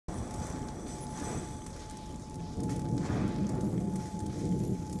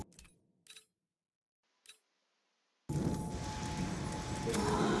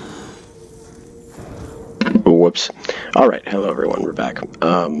Whoops. Alright, hello everyone, we're back.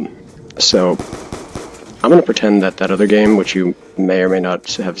 So, I'm gonna pretend that other game, which you may or may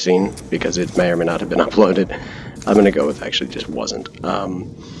not have seen, because it may or may not have been uploaded, I'm gonna go with actually just wasn't.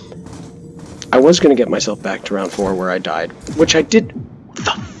 I was gonna get myself back to round 4 where I died, which I did.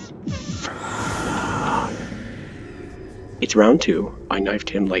 It's round 2. I knifed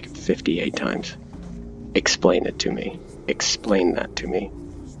him like 58 times. Explain it to me. Explain that to me.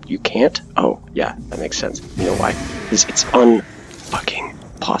 You can't? Oh, yeah, that makes sense. You know why? Because it's un-fucking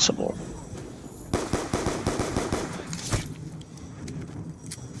possible.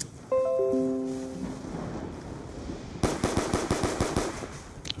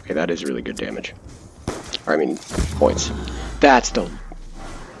 Okay, that is really good damage. Or, I mean, points. That's the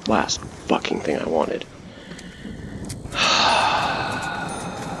last fucking thing I wanted.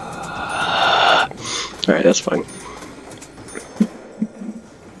 Alright, that's fine.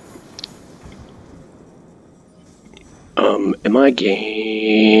 Am I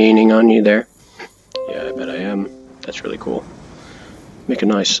gaining on you there? Yeah, I bet I am. That's really cool. Make a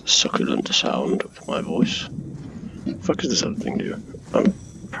nice succulent sound with my voice. The fuck does this other thing do?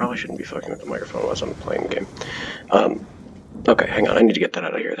 Probably shouldn't be fucking with the microphone while I'm playing the game. Okay, hang on, I need to get that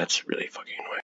out of here. That's really fucking annoying.